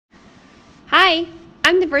Hi,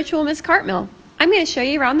 I'm the virtual Miss Cartmill. I'm going to show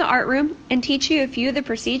you around the art room and teach you a few of the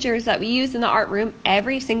procedures that we use in the art room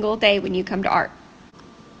every single day when you come to art.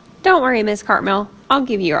 Don't worry, Miss Cartmill, I'll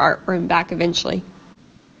give you your art room back eventually.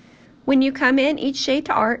 When you come in each day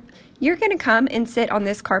to art, you're going to come and sit on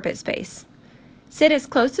this carpet space. Sit as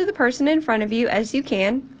close to the person in front of you as you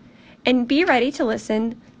can and be ready to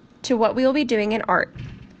listen to what we will be doing in art.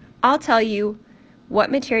 I'll tell you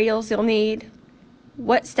what materials you'll need,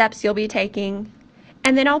 what steps you'll be taking,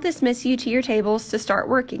 and then I'll dismiss you to your tables to start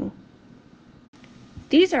working.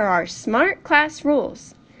 These are our SMART class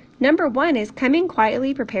rules. Number 1 is come in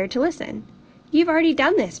quietly prepared to listen. You've already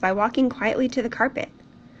done this by walking quietly to the carpet.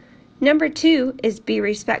 Number 2 is be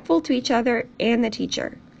respectful to each other and the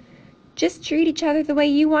teacher. Just treat each other the way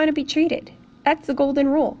you want to be treated. That's the golden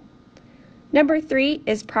rule. Number 3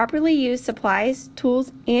 is properly use supplies,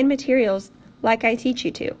 tools, and materials like I teach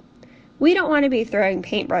you to. We don't want to be throwing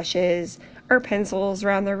paintbrushes or pencils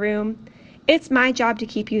around the room. It's my job to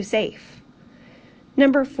keep you safe.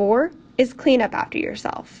 Number 4 is clean up after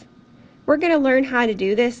yourself. We're going to learn how to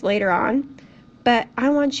do this later on, but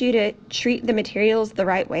I want you to treat the materials the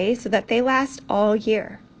right way so that they last all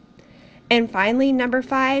year. And finally, number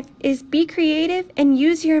 5 is be creative and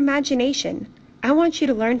use your imagination. I want you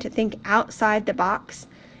to learn to think outside the box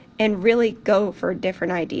and really go for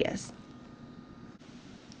different ideas.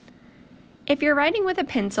 If you're writing with a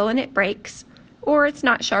pencil and it breaks, or it's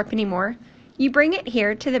not sharp anymore, you bring it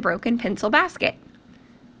here to the broken pencil basket.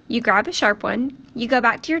 You grab a sharp one, you go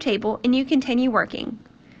back to your table, and you continue working.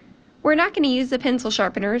 We're not going to use the pencil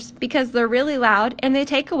sharpeners because they're really loud and they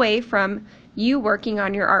take away from you working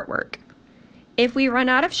on your artwork. If we run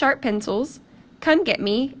out of sharp pencils, come get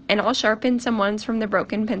me and I'll sharpen some ones from the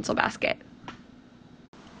broken pencil basket.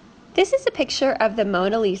 This is a picture of the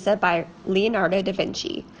Mona Lisa by Leonardo da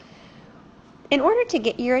Vinci. In order to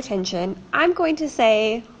get your attention, I'm going to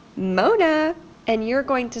say Mona and you're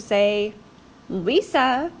going to say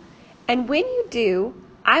Lisa. And when you do,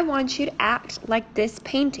 I want you to act like this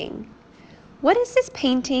painting. What is this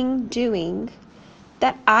painting doing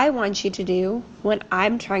that I want you to do when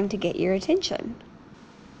I'm trying to get your attention?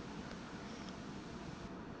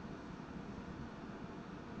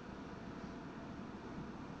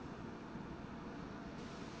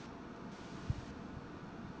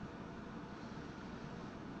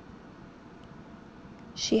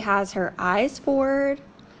 She has her eyes forward,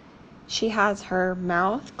 she has her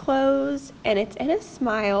mouth closed, and it's in a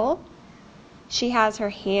smile. She has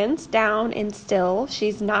her hands down and still.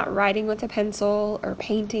 She's not writing with a pencil or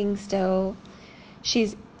painting still.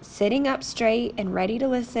 She's sitting up straight and ready to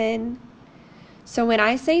listen. So when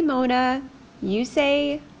I say Mona, you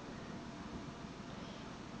say,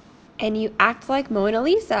 and you act like Mona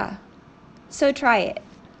Lisa. So try it.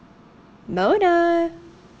 Mona.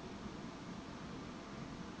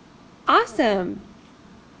 Awesome!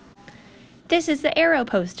 This is the arrow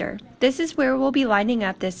poster. This is where we'll be lining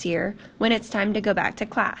up this year when it's time to go back to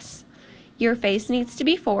class. Your face needs to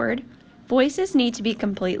be forward, voices need to be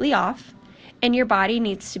completely off, and your body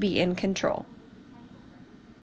needs to be in control.